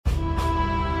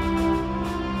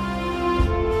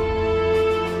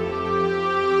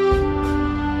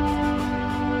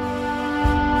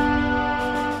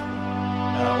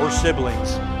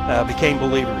siblings became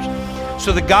believers.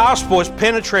 So the gospel has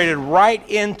penetrated right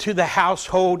into the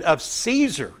household of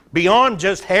Caesar, beyond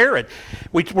just Herod.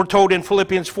 We're told in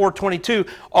Philippians 4:22,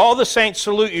 all the saints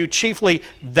salute you, chiefly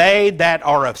they that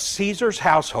are of Caesar's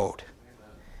household.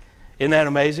 Isn't that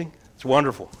amazing? It's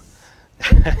wonderful.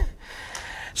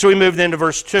 So we moved into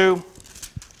verse 2.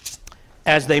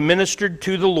 As they ministered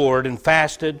to the Lord and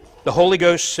fasted, the Holy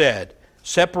Ghost said,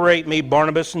 separate me,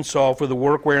 Barnabas and Saul, for the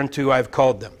work whereunto I have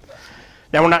called them.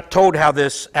 Now, we're not told how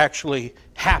this actually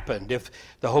happened. If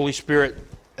the Holy Spirit,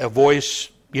 a voice,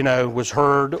 was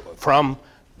heard from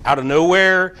out of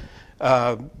nowhere,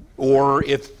 or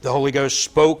if the Holy Ghost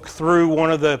spoke through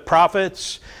one of the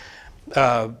prophets.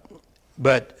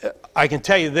 But I can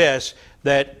tell you this,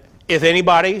 that if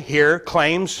anybody here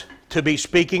claims to be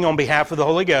speaking on behalf of the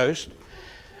Holy Ghost,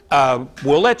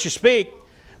 we'll let you speak,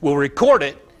 we'll record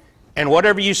it, and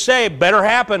whatever you say better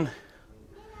happen.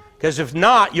 Because if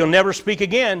not, you'll never speak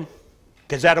again,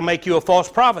 because that'll make you a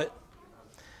false prophet.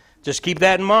 Just keep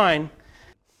that in mind.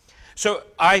 So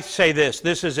I say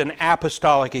this is an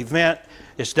apostolic event.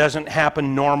 This doesn't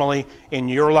happen normally in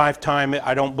your lifetime.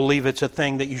 I don't believe it's a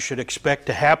thing that you should expect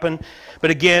to happen. But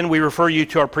again, we refer you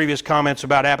to our previous comments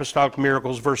about apostolic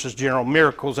miracles versus general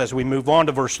miracles as we move on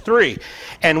to verse 3.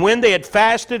 And when they had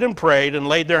fasted and prayed and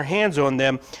laid their hands on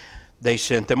them, they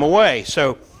sent them away.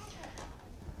 So,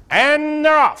 and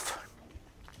they're off.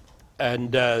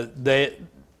 And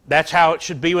that's how it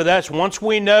should be with us. Once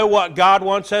we know what God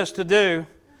wants us to do,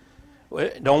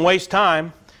 don't waste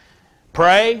time.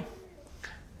 Pray.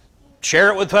 Share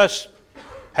it with us.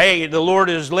 Hey, the Lord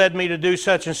has led me to do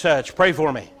such and such. Pray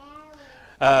for me.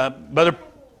 Brother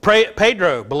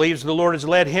Pedro believes the Lord has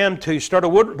led him to start a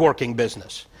woodworking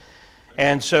business.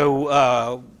 And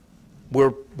so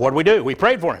what do? We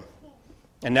prayed for him.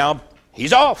 And now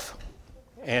he's off.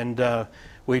 And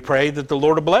we pray that the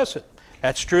Lord will bless it.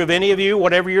 That's true of any of you,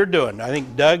 whatever you're doing. I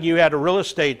think, Doug, you had a real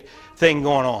estate thing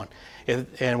going on.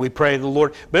 And we pray the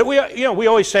Lord. But we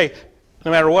always say, no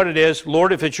matter what it is,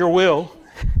 Lord, if it's your will.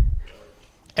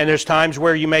 And there's times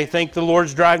where you may think the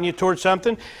Lord's driving you towards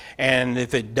something. And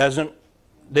if it doesn't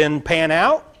then pan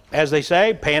out, as they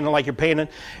say, pan like you're panning,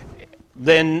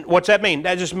 then what's that mean?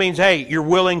 That just means, hey, you're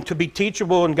willing to be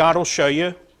teachable and God will show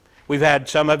you. We've had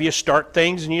some of you start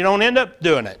things and you don't end up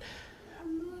doing it.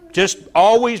 Just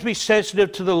always be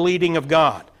sensitive to the leading of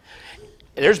God.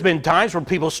 There's been times where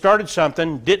people started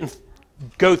something, didn't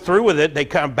go through with it, they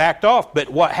kind of backed off. But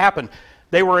what happened?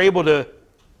 They were able to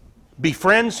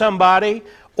befriend somebody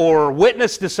or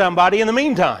witness to somebody in the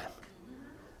meantime.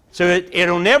 So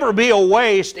it'll never be a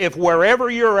waste if wherever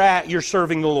you're at, you're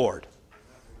serving the Lord.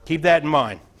 Keep that in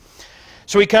mind.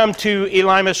 So we come to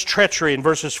Elymas' treachery in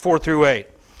verses 4 through 8.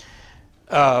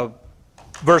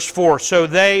 Verse 4, so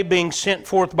they, being sent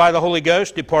forth by the Holy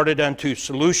Ghost, departed unto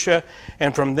Seleucia,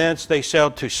 and from thence they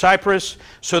sailed to Cyprus.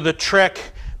 So the trek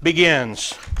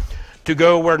begins to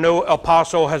go where no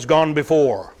apostle has gone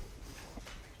before.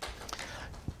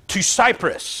 To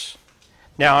Cyprus.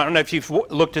 Now, I don't know if you've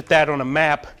looked at that on a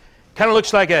map. Kind of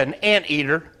looks like an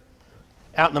anteater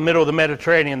out in the middle of the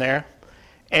Mediterranean there.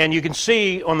 And you can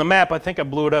see on the map, I think I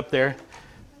blew it up there,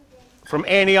 from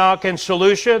Antioch and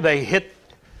Seleucia, they hit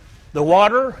the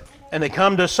water, and they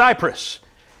come to Cyprus.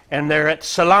 And they're at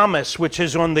Elymas, which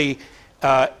is on the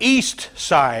east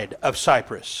side of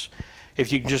Cyprus.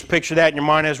 If you can just picture that in your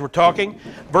mind as we're talking.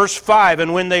 Verse 5,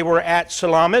 and when they were at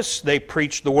Elymas, they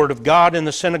preached the word of God in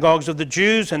the synagogues of the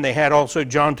Jews, and they had also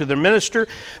John to their minister.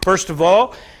 First of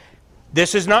all,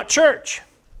 this is not church.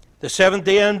 The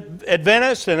Seventh-day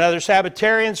Adventists and other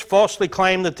Sabbatarians falsely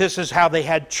claim that this is how they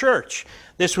had church.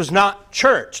 This was not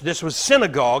church. This was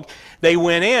synagogue. They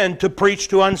went in to preach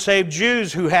to unsaved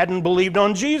Jews who hadn't believed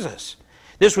on Jesus.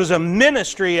 This was a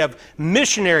ministry of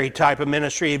missionary type of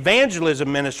ministry,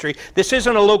 evangelism ministry. This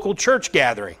isn't a local church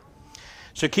gathering.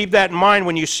 So keep that in mind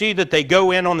when you see that they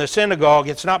go in on the synagogue.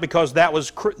 It's not because that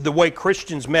was the way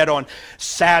Christians met on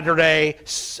Saturday,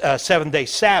 seventh-day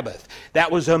Sabbath. That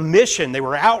was a mission. They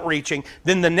were outreaching.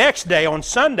 Then the next day on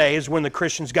Sunday is when the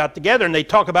Christians got together and they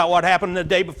talk about what happened the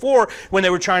day before when they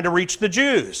were trying to reach the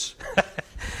Jews.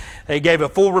 They gave a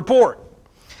full report.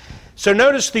 So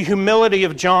notice the humility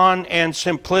of John and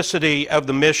simplicity of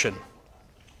the mission.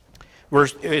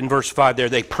 In verse 5 there,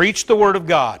 they preached the word of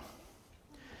God.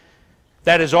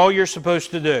 That is all you're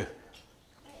supposed to do.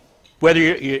 Whether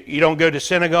you don't go to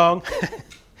synagogue,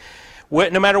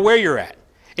 no matter where you're at.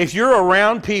 If you're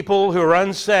around people who are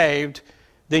unsaved,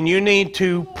 then you need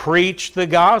to preach the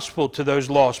gospel to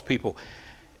those lost people.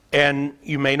 And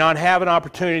you may not have an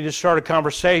opportunity to start a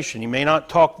conversation. You may not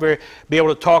be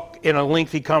able to talk in a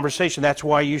lengthy conversation. That's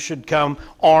why you should come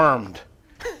armed.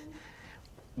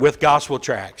 with gospel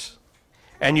tracts.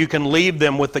 And you can leave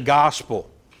them with the gospel.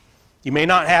 You may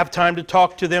not have time to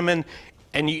talk to them, and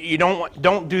you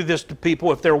don't do this to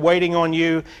people if they're waiting on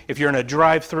you. If you're in a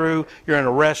drive-through, you're in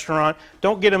a restaurant,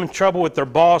 don't get them in trouble with their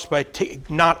boss by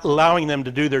not allowing them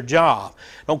to do their job.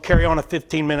 Don't carry on a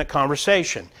 15-minute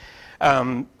conversation.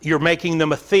 You're making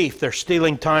them a thief. They're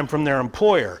stealing time from their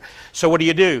employer. So what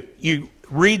do? You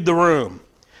read the room.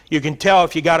 You can tell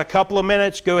if you got a couple of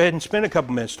minutes, go ahead and spend a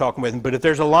couple of minutes talking with them. But if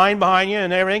there's a line behind you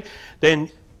and everything, then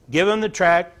give them the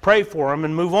tract, pray for them,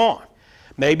 and move on.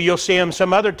 Maybe you'll see them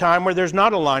some other time where there's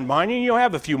not a line behind you and you'll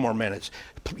have a few more minutes.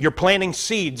 You're planting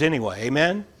seeds anyway,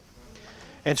 amen?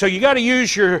 And so you got to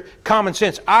use your common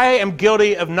sense. I am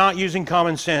guilty of not using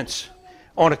common sense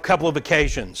on a couple of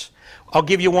occasions. I'll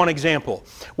give you one example.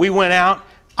 We went out.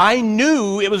 I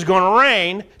knew it was going to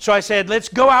rain, so I said, let's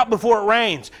go out before it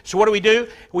rains. So what do?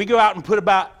 We go out and put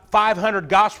about 500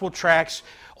 gospel tracts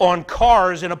on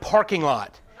cars in a parking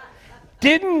lot.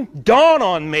 Didn't dawn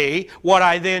on me what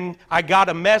I got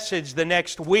a message the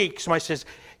next week. Somebody says,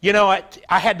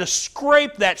 I had to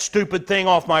scrape that stupid thing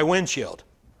off my windshield.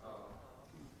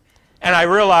 And I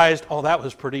realized, that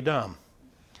was pretty dumb.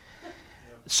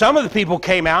 Some of the people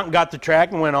came out and got the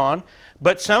tract and went on,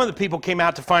 but some of the people came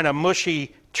out to find a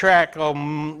mushy tract,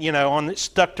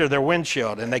 stuck to their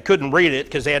windshield, and they couldn't read it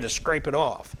because they had to scrape it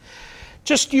off.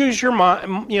 Just use your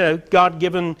mind,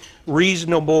 God-given,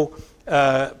 reasonable.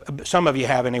 Some of you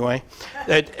have anyway,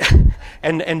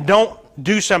 and don't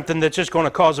do something that's just going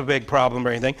to cause a big problem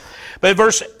or anything. But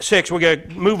verse 6, we're going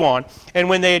to move on. And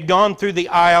when they had gone through the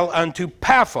isle unto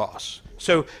Paphos.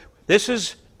 So this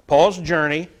is Paul's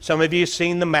journey. Some of you have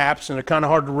seen the maps, and they're kind of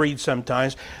hard to read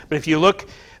sometimes. But if you look,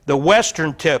 the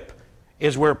western tip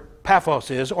is where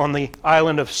Paphos is on the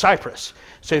island of Cyprus.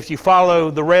 So if you follow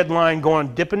the red line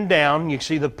going dipping down, you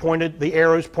see the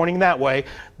arrows pointing that way.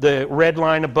 The red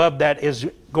line above that is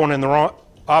going in the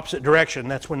opposite direction.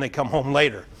 That's when they come home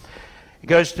later. It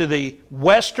goes to the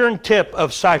western tip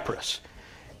of Cyprus,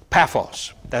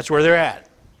 Paphos. That's where they're at.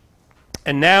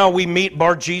 And now we meet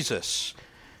Bar-Jesus,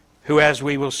 who, as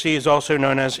we will see, is also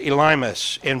known as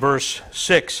Elymas in verse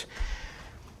 6.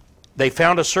 They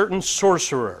found a certain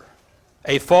sorcerer,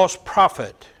 a false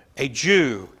prophet, a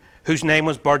Jew, whose name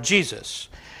was Bar-Jesus.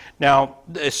 Now,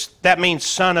 that means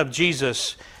son of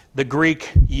Jesus, the Greek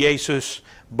Jesus,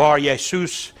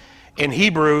 Bar-Jesus. In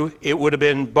Hebrew, it would have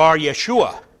been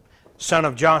Bar-Yeshua, son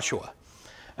of Joshua.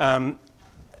 That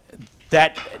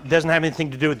doesn't have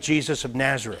anything to do with Jesus of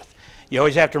Nazareth. You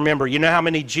always have to remember, how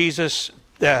many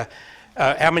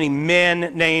how many men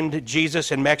named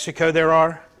Jesus in Mexico there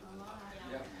are?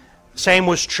 Same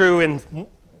was true in,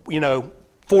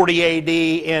 40 AD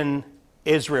in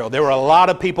Israel. There were a lot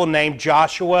of people named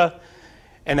Joshua,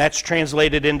 and that's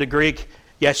translated into Greek.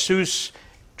 Jesus,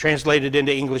 translated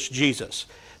into English, Jesus.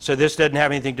 So this doesn't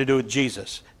have anything to do with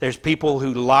Jesus. There's people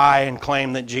who lie and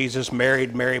claim that Jesus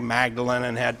married Mary Magdalene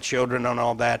and had children and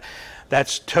all that.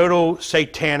 That's total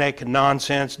satanic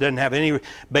nonsense. Doesn't have any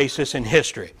basis in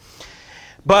history.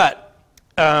 But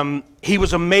he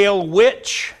was a male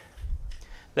witch.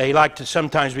 They like to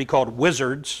sometimes be called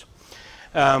wizards.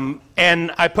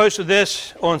 And I posted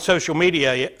this on social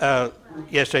media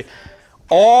yesterday.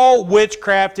 All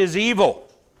witchcraft is evil.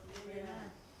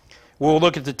 We'll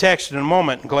look at the text in a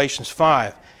moment in Galatians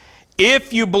 5.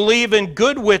 If you believe in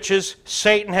good witches,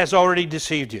 Satan has already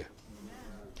deceived you.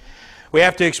 We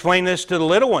have to explain this to the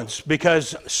little ones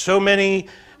because so many,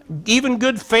 even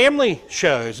good family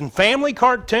shows and family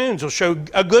cartoons will show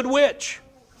a good witch.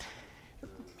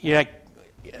 Yeah,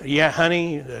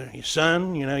 honey, your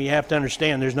son, you have to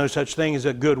understand there's no such thing as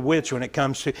a good witch when it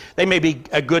comes to, they may be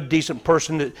a good, decent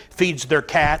person that feeds their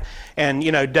cat and,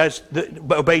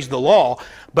 obeys the law,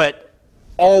 but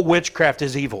all witchcraft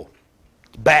is evil.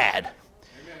 Bad.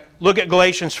 Amen. Look at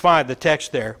Galatians 5, the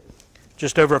text there,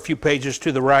 just over a few pages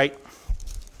to the right,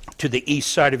 to the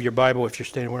east side of your Bible if you're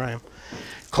standing where I am.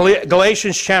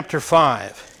 Galatians chapter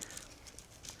 5,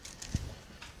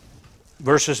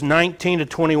 verses 19 to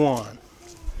 21.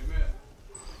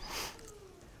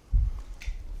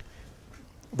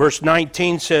 Verse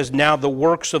 19 says, now the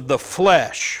works of the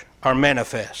flesh are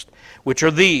manifest, which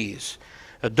are these: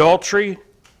 adultery,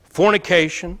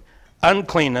 fornication,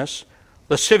 uncleanness,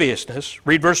 lasciviousness.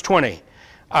 Read verse 20.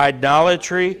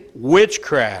 Idolatry,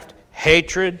 witchcraft,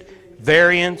 hatred,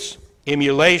 variance,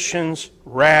 emulations,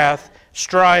 wrath,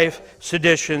 strife,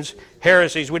 seditions,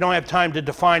 heresies. We don't have time to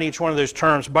define each one of those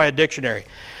terms by a dictionary.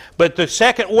 But the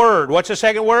second word, what's the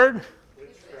second word?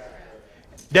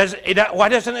 Why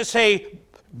doesn't it say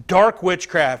dark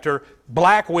witchcraft or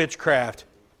black witchcraft?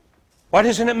 Why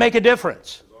doesn't it make a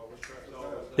difference?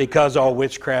 Because all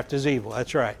witchcraft is evil.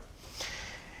 That's right.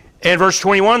 And verse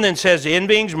 21 then says,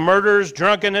 envyings, murders,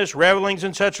 drunkenness, revelings,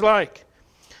 and such like,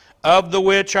 of the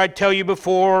which I tell you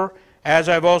before, as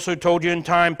I've also told you in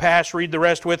time past, read the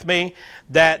rest with me,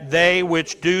 that they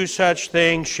which do such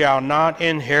things shall not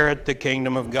inherit the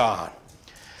kingdom of God.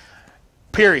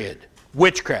 Period.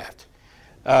 Witchcraft.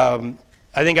 I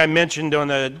think I mentioned on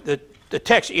the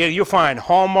text, you'll find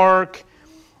Hallmark,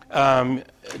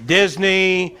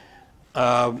 Disney,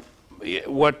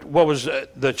 what was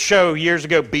the show years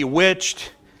ago,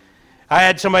 Bewitched. I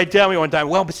had somebody tell me one time,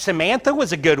 well, but Samantha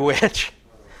was a good witch.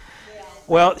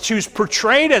 Well, she was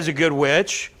portrayed as a good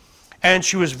witch, and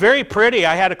she was very pretty.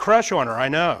 I had a crush on her, I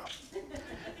know.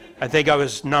 I think I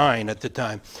was 9 at the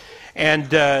time. And,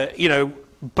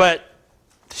 but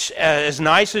as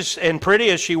nice and pretty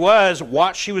as she was,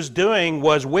 what she was doing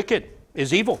was wicked,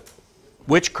 is evil.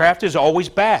 Witchcraft is always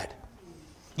bad.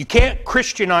 You can't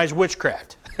Christianize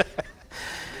witchcraft.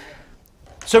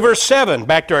 So verse 7,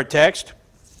 back to our text.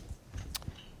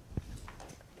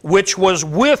 Which was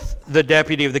with the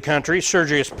deputy of the country,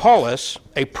 Sergius Paulus,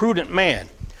 a prudent man,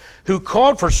 who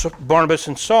called for Barnabas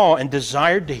and Saul and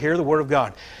desired to hear the word of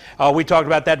God. We talked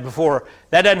about that before.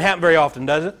 That doesn't happen very often,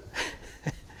 does it?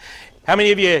 How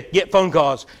many of you get phone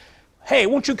calls? Hey,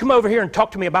 won't you come over here and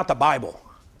talk to me about the Bible?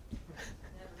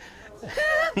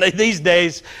 These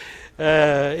days,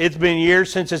 it's been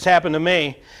years since it's happened to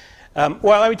me.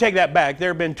 Well, let me take that back. There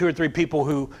have been 2 or 3 people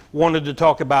who wanted to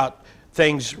talk about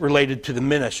things related to the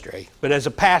ministry. But as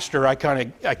a pastor, I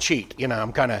cheat.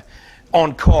 I'm kind of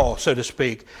on call, so to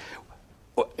speak.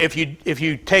 If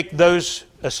you take those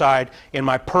aside, in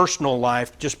my personal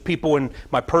life, just people in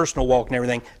my personal walk and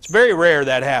everything, it's very rare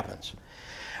that happens.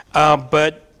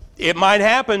 But it might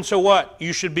happen, so what?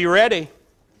 You should be ready.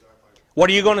 What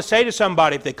are you going to say to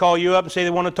somebody if they call you up and say they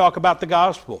want to talk about the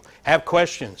gospel? Have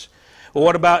questions. Well,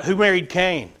 what about who married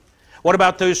Cain? What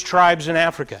about those tribes in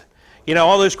Africa?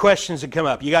 All those questions that come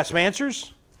up. You got some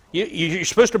answers? You're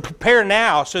supposed to prepare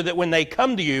now so that when they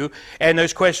come to you and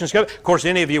those questions come. Of course,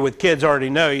 any of you with kids already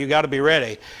know you got to be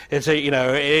ready. Kids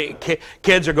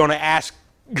are going to ask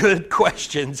good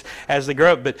questions as they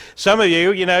grow up. But some of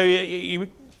you,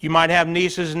 you might have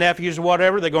nieces and nephews or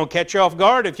whatever. They're going to catch you off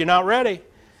guard if you're not ready.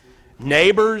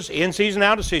 Neighbors, in season,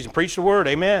 out of season. Preach the word.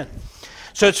 Amen.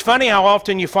 So it's funny how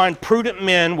often you find prudent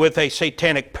men with a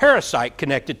satanic parasite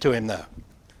connected to him, though.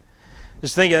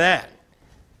 Just think of that.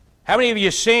 How many of you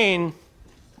seen,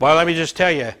 well, let me just tell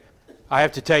you, I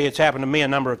have to tell you it's happened to me a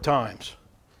number of times,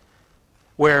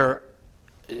 where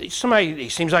somebody, he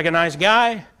seems like a nice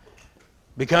guy,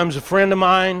 becomes a friend of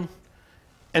mine,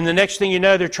 and the next thing you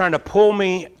know, they're trying to pull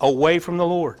me away from the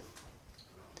Lord.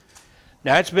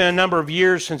 Now, it's been a number of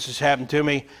years since this happened to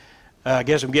me. I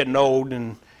guess I'm getting old,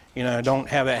 and, don't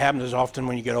have it happen as often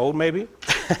when you get old, maybe.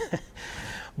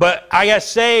 But I got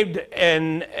saved,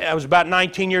 and I was about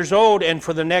 19 years old, and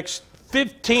for the next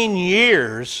 15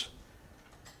 years,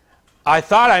 I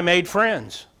thought I made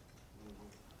friends.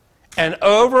 And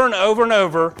over and over and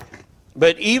over,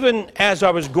 but even as I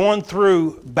was going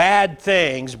through bad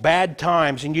things, bad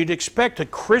times, and you'd expect a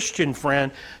Christian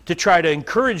friend to try to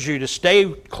encourage you to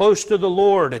stay close to the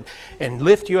Lord and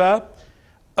lift you up,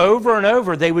 over and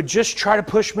over, they would just try to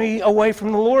push me away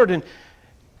from the Lord and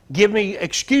give me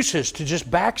excuses to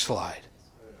just backslide.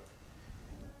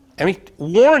 I mean,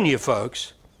 warn you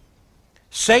folks,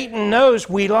 Satan knows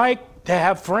we like to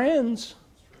have friends.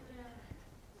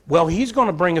 Well, he's going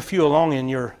to bring a few along in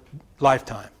your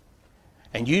lifetime.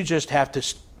 And you just have to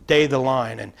stay the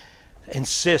line and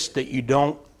insist that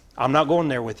I'm not going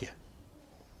there with you.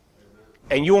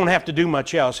 And you won't have to do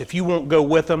much else. If you won't go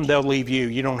with them, they'll leave you.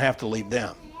 You don't have to leave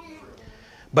them.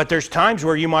 But there's times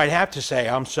where you might have to say,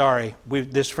 I'm sorry,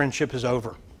 this friendship is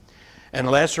over.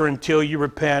 Unless or until you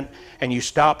repent and you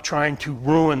stop trying to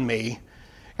ruin me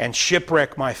and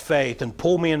shipwreck my faith and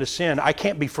pull me into sin, I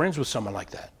can't be friends with someone like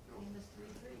that.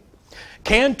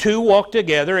 Can 2 walk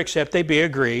together except they be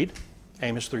agreed?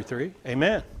 Amos 3:3.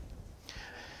 Amen.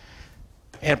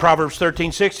 And Proverbs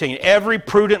 13:16. Every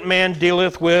prudent man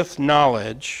dealeth with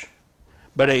knowledge,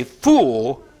 but a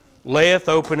fool layeth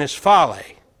open his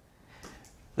folly.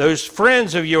 Those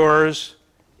friends of yours,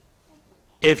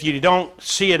 if you don't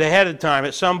see it ahead of time,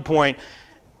 at some point,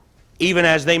 even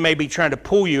as they may be trying to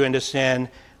pull you into sin,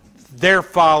 their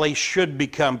folly should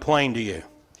become plain to you.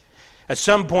 At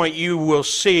some point, you will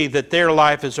see that their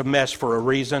life is a mess for a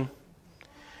reason.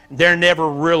 They're never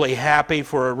really happy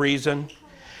for a reason.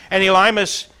 And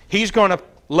Elymas, he's going to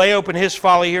lay open his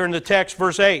folly here in the text,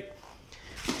 verse 8.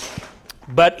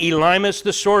 But Elymas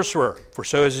the sorcerer, for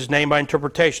so is his name by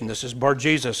interpretation. This is Bar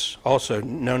Jesus, also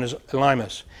known as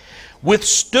Elymas,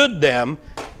 withstood them,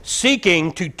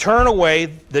 seeking to turn away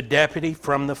the deputy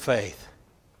from the faith.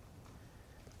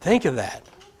 Think of that.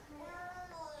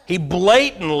 He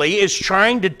blatantly is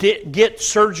trying to get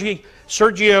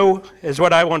Sergio is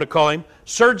what I want to call him,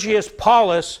 Sergius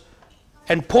Paulus,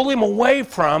 and pull him away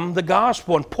from the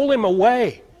gospel and pull him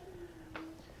away.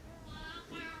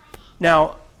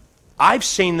 Now, I've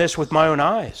seen this with my own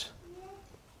eyes.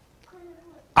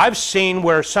 I've seen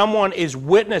where someone is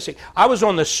witnessing. I was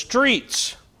on the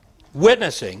streets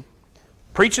witnessing,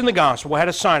 preaching the gospel, had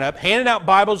a sign up, handing out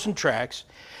Bibles and tracts,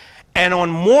 and on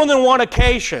more than one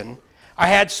occasion, I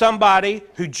had somebody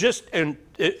who and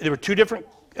there were two different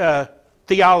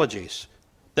theologies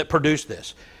that produced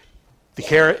this. The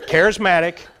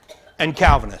charismatic and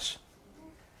Calvinist.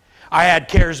 I had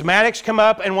charismatics come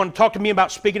up and want to talk to me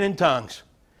about speaking in tongues.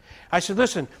 I said,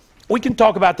 listen, we can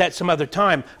talk about that some other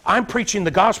time. I'm preaching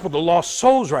the gospel to lost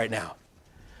souls right now.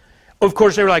 Of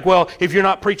course, they were like, well, if you're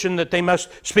not preaching that they must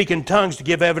speak in tongues to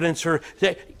give evidence, or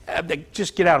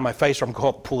just get out of my face or I'm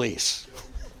called police.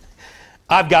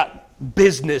 I've got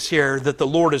business here that the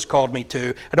Lord has called me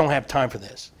to. I don't have time for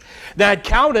this. Now, I had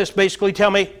Calvinists basically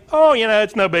tell me, oh,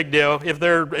 it's no big deal. If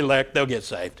they're elect, they'll get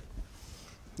saved.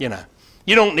 You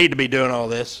don't need to be doing all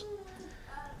this.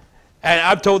 And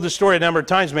I've told this story a number of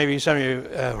times. Maybe some of you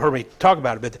heard me talk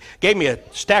about it, but they gave me a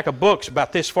stack of books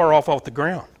about this far off the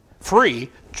ground, free,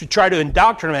 to try to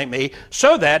indoctrinate me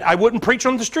so that I wouldn't preach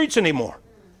on the streets anymore.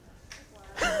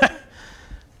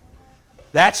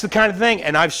 That's the kind of thing,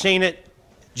 and I've seen it.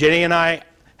 Jenny and I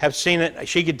have seen it.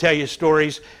 She could tell you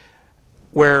stories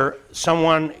where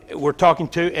someone we're talking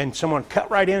to and someone cut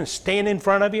right in and stand in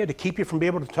front of you to keep you from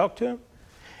being able to talk to them,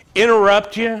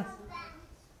 interrupt you.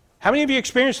 How many of you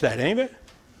experienced that? Any of it?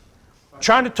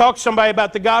 Trying to talk to somebody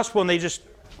about the gospel and they just...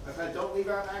 If I don't leave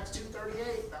out Acts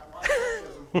 2:38, that was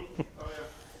baptism.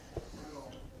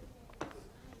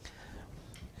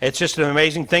 It's just an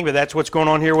amazing thing, but that's what's going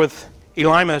on here with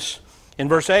Elymas in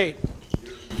verse 8.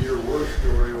 Your worst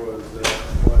story was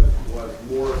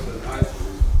Morrison High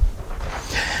School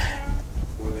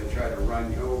when they tried to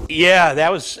run you over. Yeah,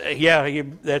 that's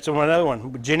another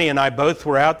one. Jenny and I both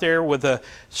were out there with a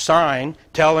sign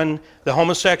telling the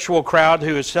homosexual crowd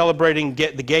who is celebrating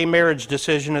the gay marriage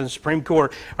decision in the Supreme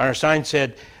Court. And our sign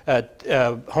said,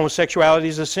 homosexuality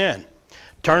is a sin.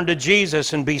 Turn to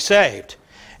Jesus and be saved.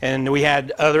 And we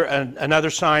had another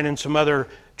sign and some other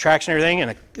tracks and everything,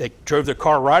 and they drove their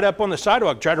car right up on the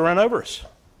sidewalk, tried to run over us.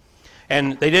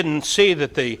 And they didn't see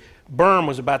that the berm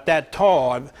was about that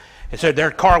tall. And so their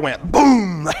car went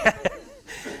boom,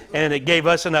 and it gave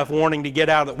us enough warning to get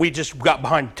out. We just got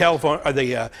behind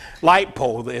the light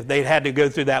pole. They had to go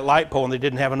through that light pole, and they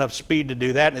didn't have enough speed to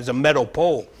do that. And it's a metal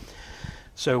pole,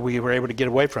 so we were able to get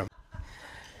away from it.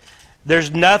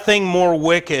 There's nothing more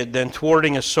wicked than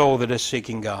thwarting a soul that is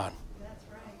seeking God. That's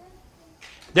right.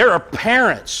 There are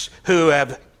parents who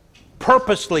have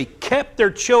purposely kept their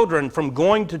children from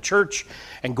going to church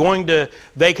and going to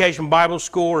vacation Bible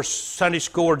school or Sunday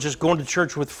school or just going to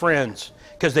church with friends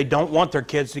because they don't want their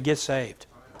kids to get saved.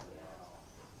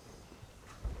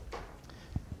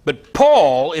 But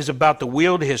Paul is about to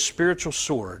wield his spiritual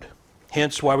sword,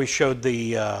 hence why we showed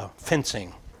the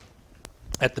fencing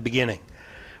at the beginning.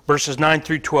 Verses 9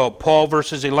 through 12. Paul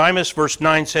versus Elymas. Verse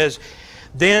 9 says,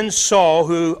 Then Saul,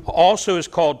 who also is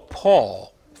called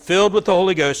Paul, filled with the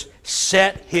Holy Ghost,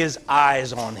 set his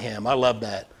eyes on him. I love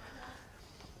that.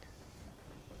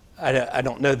 I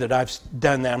don't know that I've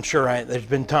done that. I'm sure there's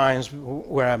been times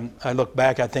where I look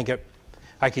back, I think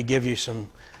I could give you some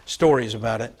stories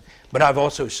about it. But I've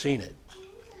also seen it.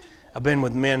 I've been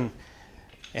with men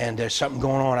and there's something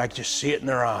going on. I can just see it in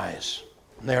their eyes.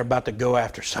 And they're about to go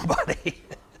after somebody.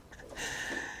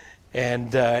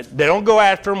 And they don't go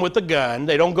after them with a gun.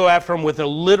 They don't go after them with a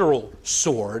literal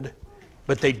sword.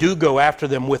 But they do go after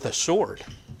them with a sword.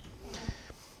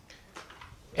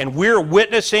 And we're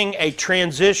witnessing a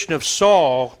transition of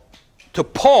Saul to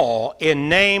Paul in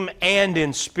name and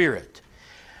in spirit.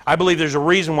 I believe there's a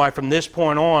reason why from this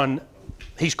point on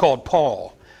he's called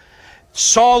Paul.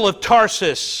 Saul of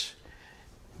Tarsus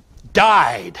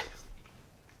died.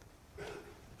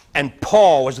 And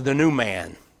Paul was the new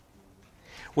man.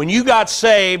 When you got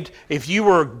saved, if you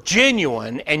were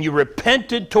genuine and you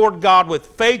repented toward God with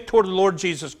faith toward the Lord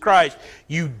Jesus Christ,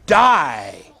 you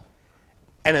die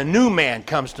and a new man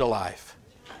comes to life.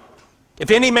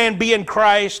 If any man be in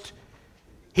Christ,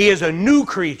 he is a new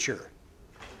creature.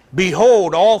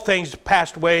 Behold, all things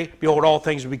passed away. Behold, all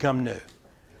things have become new.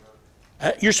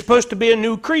 You're supposed to be a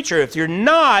new creature. If you're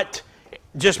not, it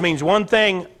just means one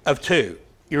thing of two.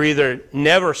 You're either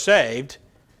never saved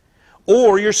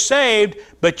or you're saved,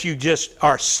 but you just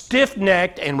are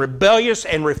stiff-necked and rebellious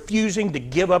and refusing to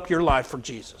give up your life for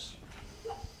Jesus.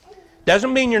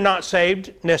 Doesn't mean you're not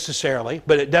saved necessarily,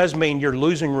 but it does mean you're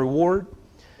losing reward.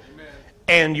 Amen.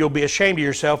 And you'll be ashamed of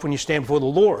yourself when you stand before the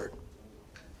Lord.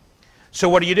 So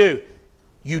what do?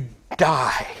 You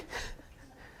die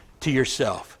to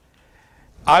yourself.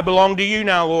 I belong to you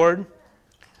now, Lord.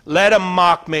 Let them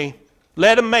mock me.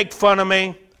 Let them make fun of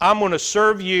me. I'm going to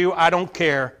serve you. I don't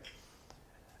care.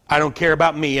 I don't care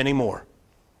about me anymore.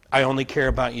 I only care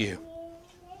about you.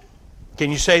 Can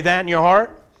you say that in your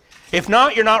heart? If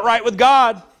not, you're not right with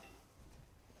God.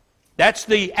 That's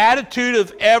the attitude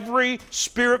of every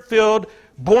Spirit-filled,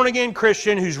 born-again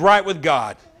Christian who's right with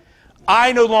God.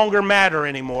 I no longer matter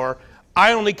anymore.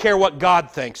 I only care what God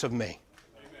thinks of me.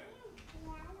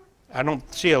 I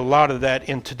don't see a lot of that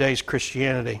in today's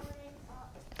Christianity.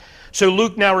 So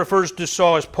Luke now refers to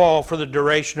Saul as Paul for the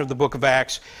duration of the book of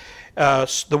Acts.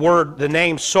 The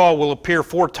name Saul will appear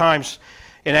 4 times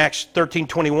in Acts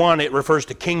 13:21. It refers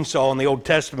to King Saul in the Old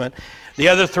Testament. The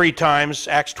other 3 times,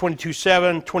 Acts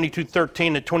 22:7,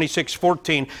 22:13, and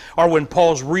 26:14, are when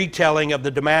Paul's retelling of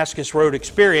the Damascus Road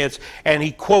experience, and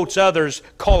he quotes others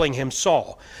calling him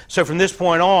Saul. So from this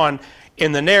point on,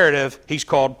 in the narrative, he's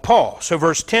called Paul. So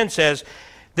verse 10 says,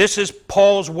 this is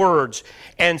Paul's words,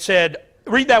 and said,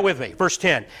 read that with me, verse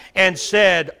 10, and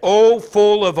said, O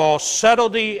full of all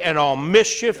subtlety and all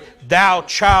mischief, thou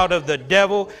child of the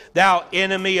devil, thou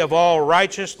enemy of all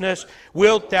righteousness,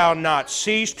 wilt thou not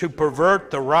cease to pervert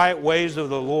the right ways of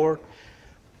the Lord?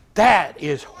 That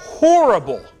is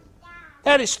horrible.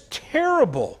 That is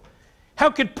terrible.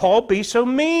 How could Paul be so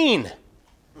mean?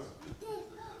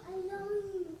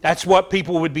 That's what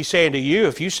people would be saying to you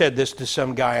if you said this to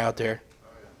some guy out there.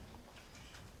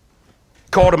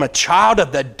 Called him a child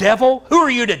of the devil? Who are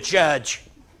you to judge?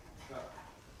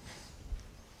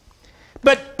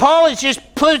 But Paul is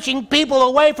just pushing people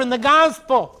away from the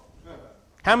gospel.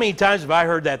 How many times have I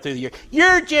heard that through the year?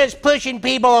 You're just pushing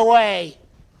people away.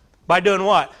 By doing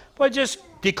what? By just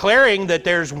declaring that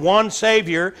there's one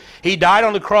Savior. He died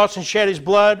on the cross and shed his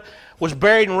blood, was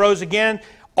buried and rose again.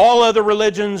 All other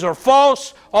religions are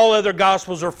false. All other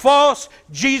gospels are false.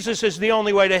 Jesus is the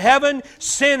only way to heaven.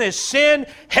 Sin is sin.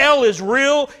 Hell is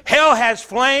real. Hell has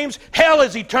flames. Hell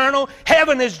is eternal.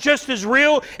 Heaven is just as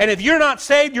real. And if you're not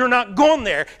saved, you're not going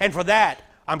there. And for that,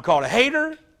 I'm called a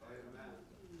hater.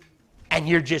 And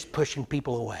you're just pushing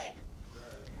people away.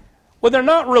 Well, they're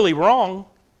not really wrong.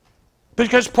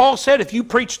 Because Paul said if you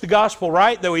preach the gospel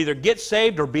right, they'll either get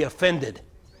saved or be offended.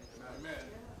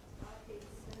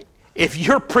 If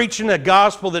you're preaching a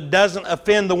gospel that doesn't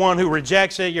offend the one who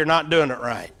rejects it, you're not doing it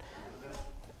right.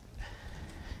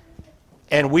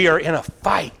 And we are in a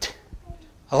fight.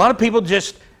 A lot of people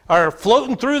just are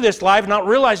floating through this life not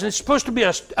realizing it's supposed to be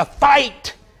a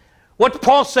fight. What did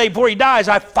Paul say before he dies?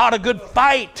 I fought a good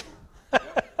fight.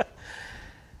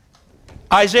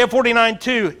 Isaiah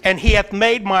 49:2, and he hath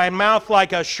made my mouth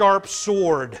like a sharp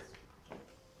sword.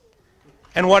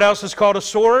 And what else is called a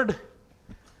sword?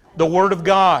 The Word of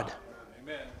God.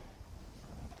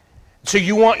 So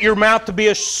you want your mouth to be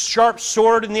a sharp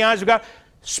sword in the eyes of God?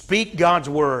 Speak God's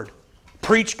Word.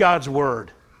 Preach God's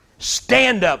Word.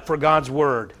 Stand up for God's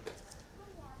Word.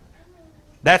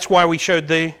 That's why we showed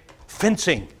the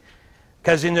fencing.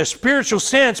 Because in a spiritual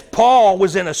sense, Paul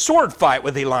was in a sword fight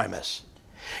with Elymas.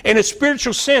 In a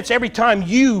spiritual sense, every time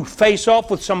you face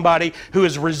off with somebody who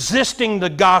is resisting the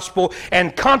gospel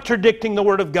and contradicting the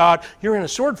Word of God, you're in a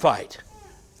sword fight.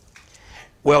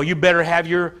 Well, you better have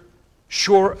your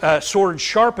sword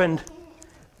sharpened.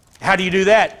 How do you do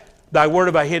that? Thy word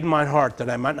have I hid in mine heart, that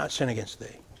I might not sin against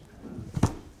thee.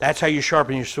 That's how you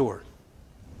sharpen your sword.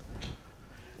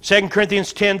 2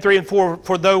 Corinthians 10:3 and 4,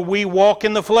 for though we walk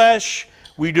in the flesh,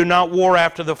 we do not war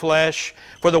after the flesh.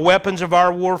 For the weapons of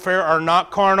our warfare are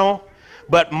not carnal,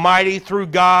 but mighty through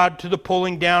God to the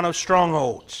pulling down of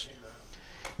strongholds.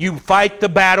 You fight the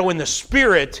battle in the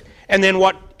spirit, and then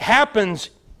what happens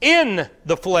in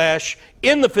the flesh,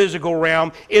 in the physical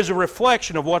realm, is a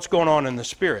reflection of what's going on in the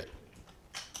spirit.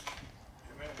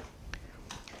 Amen.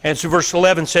 And so verse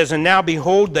 11 says, and now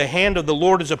behold, the hand of the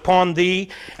Lord is upon thee,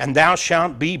 and thou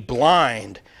shalt be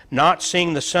blind, not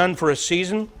seeing the sun for a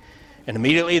season. And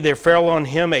immediately there fell on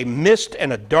him a mist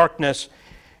and a darkness,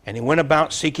 and he went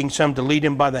about seeking some to lead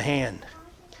him by the hand.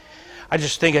 I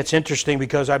just think it's interesting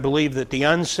because I believe that the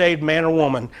unsaved man or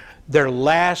woman, their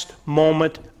last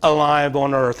moment alive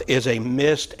on earth is a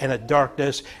mist and a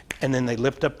darkness, and then they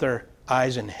lift up their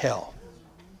eyes in hell.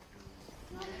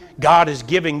 God is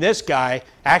giving this guy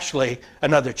actually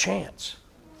another chance.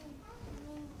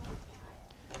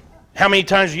 How many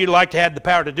times would you like to have the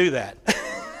power to do that?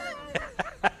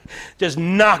 just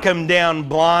knock them down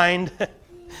blind.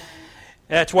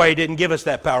 That's why he didn't give us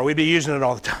that power. We'd be using it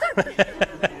all the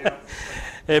time.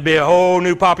 There'd be a whole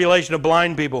new population of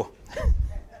blind people.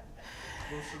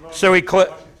 So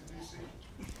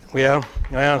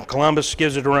Columbus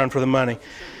gives it a run for the money.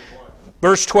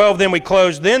 Verse 12, then we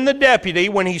close. Then the deputy,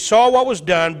 when he saw what was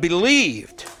done,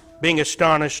 believed, being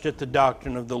astonished at the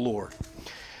doctrine of the Lord.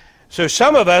 So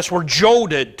some of us were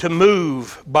jolted to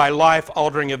move by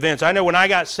life-altering events. I know when I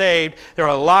got saved, there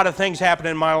were a lot of things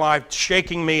happening in my life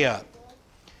shaking me up.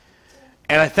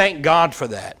 And I thank God for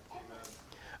that.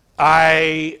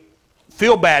 I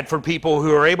feel bad for people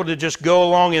who are able to just go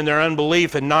along in their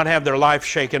unbelief and not have their life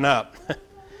shaken up.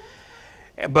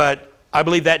 But I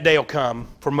believe that day will come.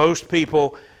 For most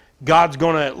people, God's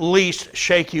going to at least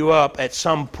shake you up at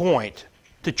some point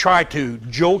to try to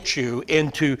jolt you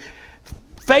into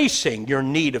facing your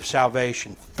need of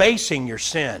salvation, facing your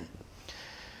sin.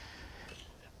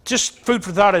 Just food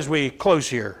for thought as we close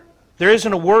here. There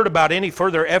isn't a word about any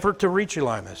further effort to reach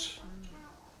Elymas.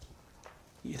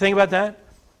 You think about that?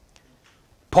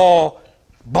 Paul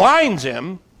blinds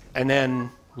him and then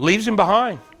leaves him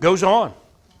behind, goes on.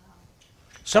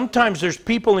 Sometimes there's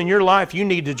people in your life you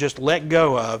need to just let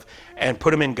go of and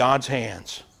put them in God's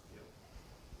hands.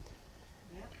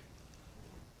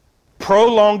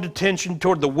 Prolonged attention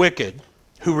toward the wicked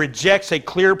who rejects a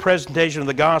clear presentation of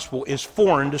the gospel is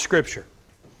foreign to Scripture.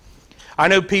 I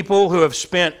know people who have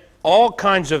spent all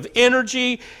kinds of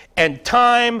energy and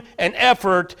time and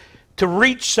effort to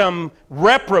reach some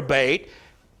reprobate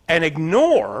and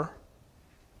ignore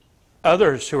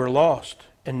others who are lost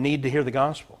and need to hear the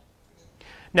gospel.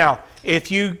 Now,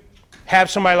 if you have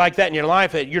somebody like that in your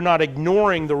life, that you're not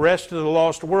ignoring the rest of the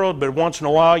lost world, but once in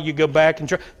a while you go back and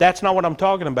try. That's not what I'm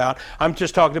talking about. I'm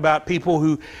just talking about people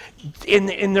who,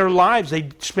 in their lives, they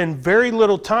spend very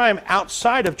little time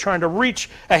outside of trying to reach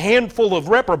a handful of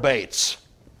reprobates.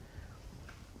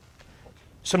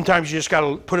 Sometimes you just got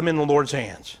to put them in the Lord's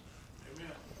hands.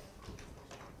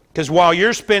 Because while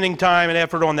you're spending time and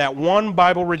effort on that one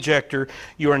Bible rejecter,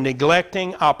 you are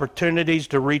neglecting opportunities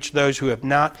to reach those who have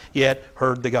not yet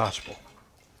heard the gospel.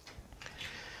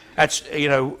 That's,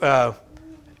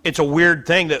 it's a weird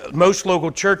thing that most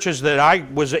local churches that I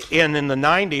was in the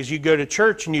 90s, you'd go to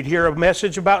church and you'd hear a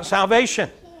message about salvation.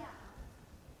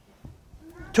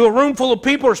 To a room full of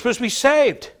people who are supposed to be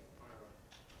saved.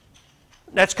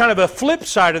 That's kind of a flip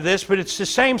side of this, but it's the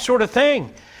same sort of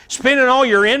thing. Spending all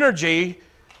your energy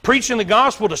preaching the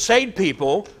gospel to saved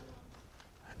people,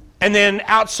 and then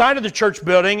outside of the church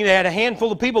building, they had a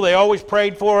handful of people they always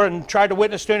prayed for and tried to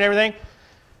witness to and everything,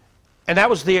 and that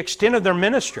was the extent of their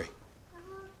ministry.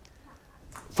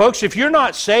 Folks, if you're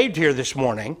not saved here this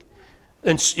morning,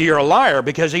 then you're a liar,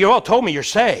 because you all told me you're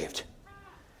saved.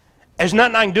 There's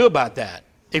nothing I can do about that.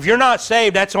 If you're not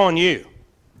saved, that's on you.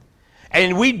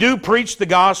 And we do preach the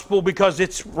gospel because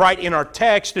it's right in our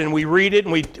text, and we read it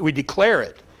and we declare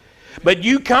it. But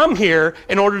you come here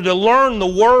in order to learn the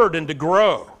Word and to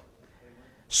grow,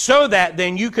 so that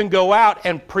then you can go out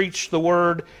and preach the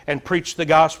Word and preach the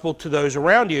gospel to those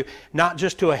around you, not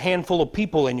just to a handful of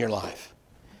people in your life.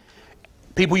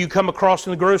 People you come across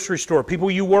in the grocery store, people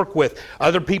you work with,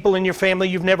 other people in your family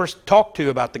you've never talked to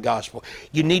about the gospel.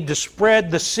 You need to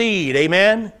spread the seed,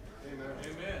 amen?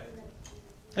 Amen.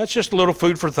 That's just a little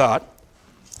food for thought.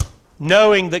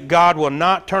 Knowing that God will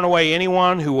not turn away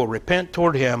anyone who will repent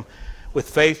toward Him with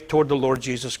faith toward the Lord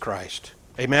Jesus Christ.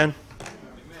 Amen?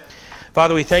 Amen.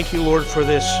 Father, we thank you, Lord, for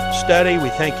this study. We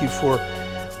thank you for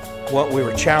what we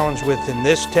were challenged with in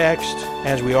this text,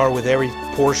 as we are with every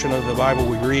portion of the Bible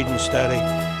we read and study.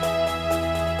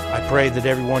 I pray that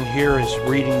everyone here is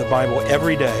reading the Bible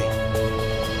every day,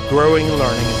 growing and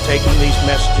learning, and taking these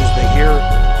messages they hear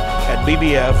at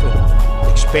BBF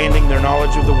and expanding their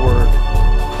knowledge of the Word,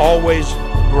 always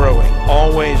growing,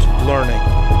 always learning,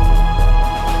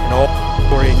 and all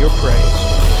glory in your praise.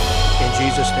 In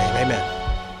Jesus' name, amen.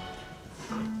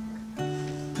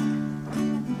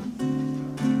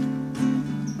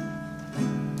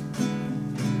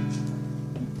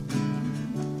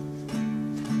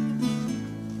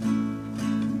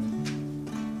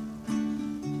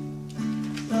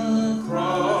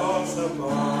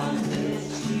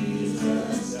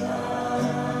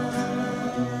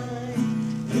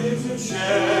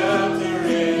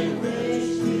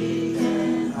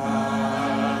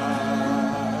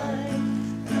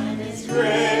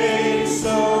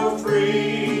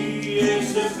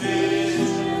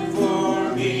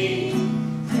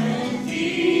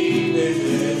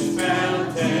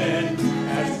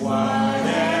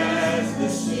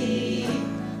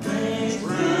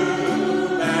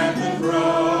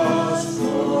 Cross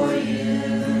for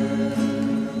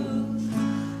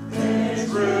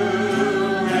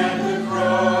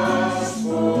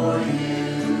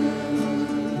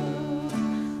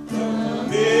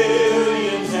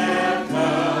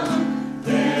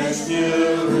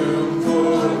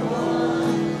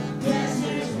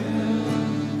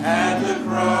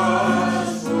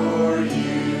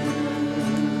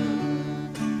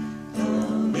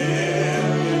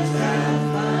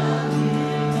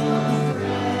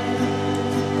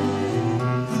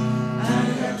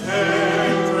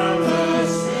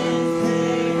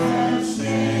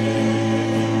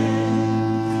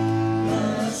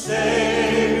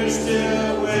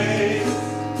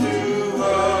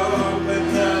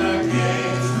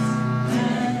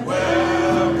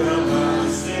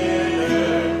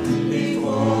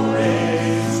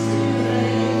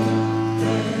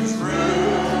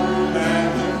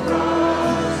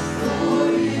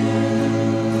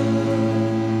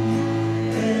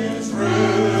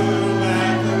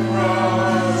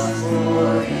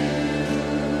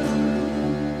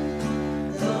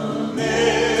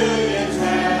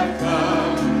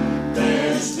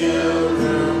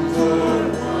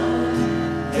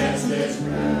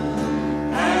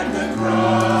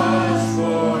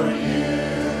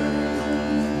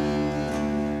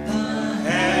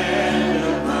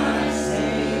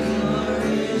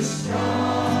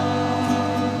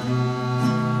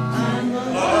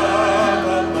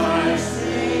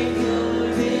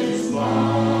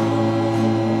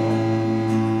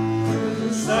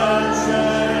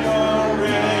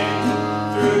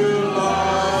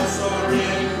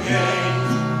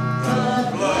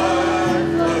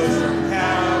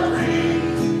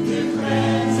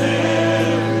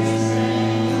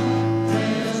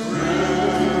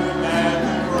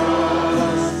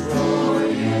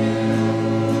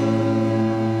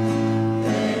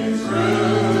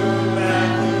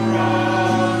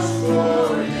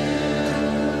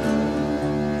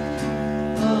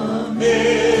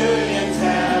In